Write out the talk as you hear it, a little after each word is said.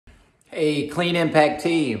Hey, Clean Impact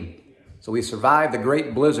team. So we survived the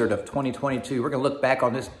great blizzard of 2022. We're gonna look back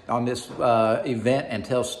on this event and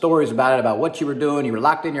tell stories about it, about what you were doing. You were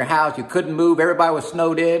locked in your house, you couldn't move, everybody was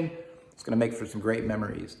snowed in. It's gonna make for some great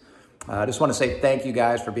memories. I just wanna say thank you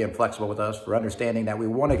guys for being flexible with us, for understanding that we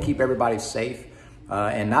wanna keep everybody safe.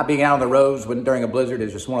 And not being out on the roads during a blizzard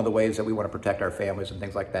is just one of the ways that we wanna protect our families and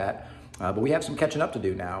things like that. But we have some catching up to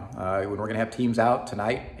do now. We're gonna have teams out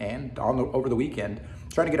tonight and over the weekend,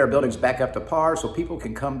 trying to get our buildings back up to par so people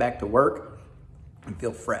can come back to work and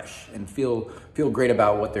feel fresh and feel great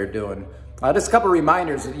about what they're doing. Just a couple of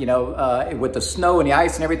reminders, with the snow and the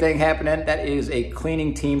ice and everything happening, that is a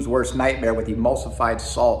cleaning team's worst nightmare with emulsified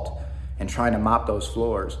salt and trying to mop those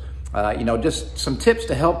floors. Just some tips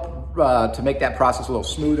to help to make that process a little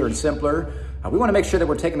smoother and simpler. We want to make sure that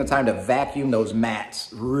we're taking the time to vacuum those mats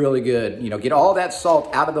really good. Get all that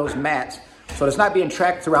salt out of those mats so it's not being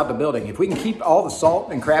tracked throughout the building. If we can keep all the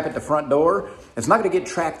salt and crap at the front door, it's not going to get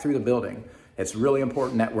tracked through the building. It's really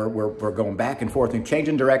important that we're going back and forth and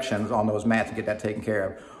changing directions on those mats to get that taken care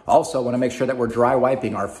of. Also, want to make sure that we're dry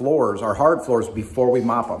wiping our floors, our hard floors, before we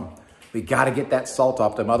mop them. We got to get that salt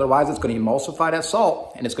off them. Otherwise, it's going to emulsify that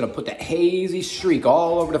salt and it's going to put that hazy streak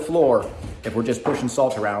all over the floor if we're just pushing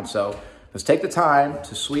salt around. So let's take the time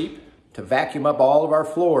to sweep, to vacuum up all of our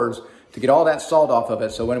floors, to get all that salt off of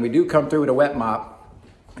it. So when we do come through with a wet mop,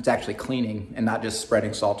 it's actually cleaning and not just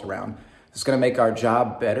spreading salt around. It's going to make our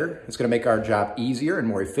job better. It's going to make our job easier and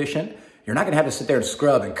more efficient. You're not going to have to sit there and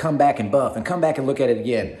scrub and come back and buff and come back and look at it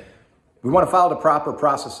again. We want to follow the proper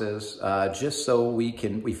processes just so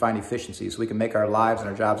we find efficiencies, so we can make our lives and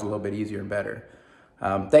our jobs a little bit easier and better.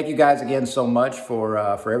 Thank you guys again so much for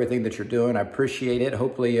everything that you're doing. I appreciate it.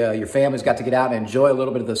 Hopefully your families got to get out and enjoy a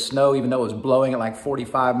little bit of the snow, even though it was blowing at like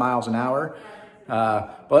 45 miles an hour.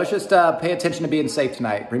 But let's just pay attention to being safe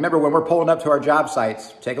tonight. Remember, when we're pulling up to our job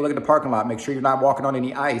sites, take a look at the parking lot. Make sure you're not walking on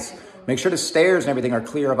any ice. Make sure the stairs and everything are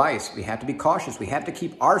clear of ice. We have to be cautious. We have to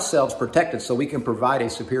keep ourselves protected so we can provide a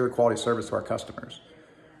superior quality service to our customers.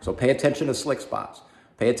 So pay attention to slick spots.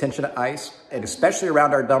 Pay attention to ice, and especially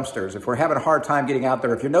around our dumpsters. If we're having a hard time getting out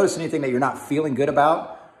there, if you're noticing anything that you're not feeling good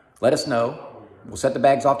about, let us know. We'll set the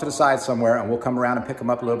bags off to the side somewhere, and we'll come around and pick them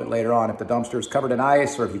up a little bit later on. If the dumpster is covered in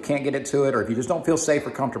ice, or if you can't get it to it, or if you just don't feel safe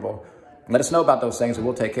or comfortable, let us know about those things, and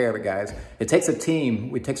we'll take care of it, guys. It takes a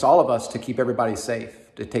team. It takes all of us to keep everybody safe.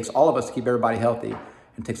 It takes all of us to keep everybody healthy.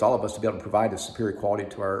 It takes all of us to be able to provide the superior quality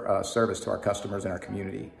to our service to our customers and our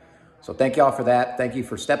community. So thank y'all for that. Thank you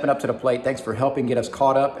for stepping up to the plate. Thanks for helping get us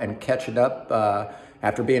caught up and catching up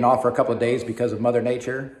after being off for a couple of days because of Mother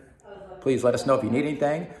Nature. Please let us know if you need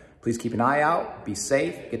anything. Please keep an eye out, be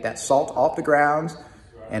safe, get that salt off the grounds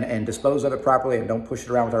and dispose of it properly, and don't push it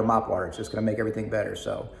around with our mop water. It's just gonna make everything better.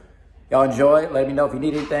 So y'all enjoy. Let me know if you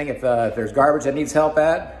need anything. If there's garbage that needs help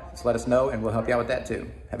just let us know and we'll help you out with that too.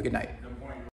 Have a good night.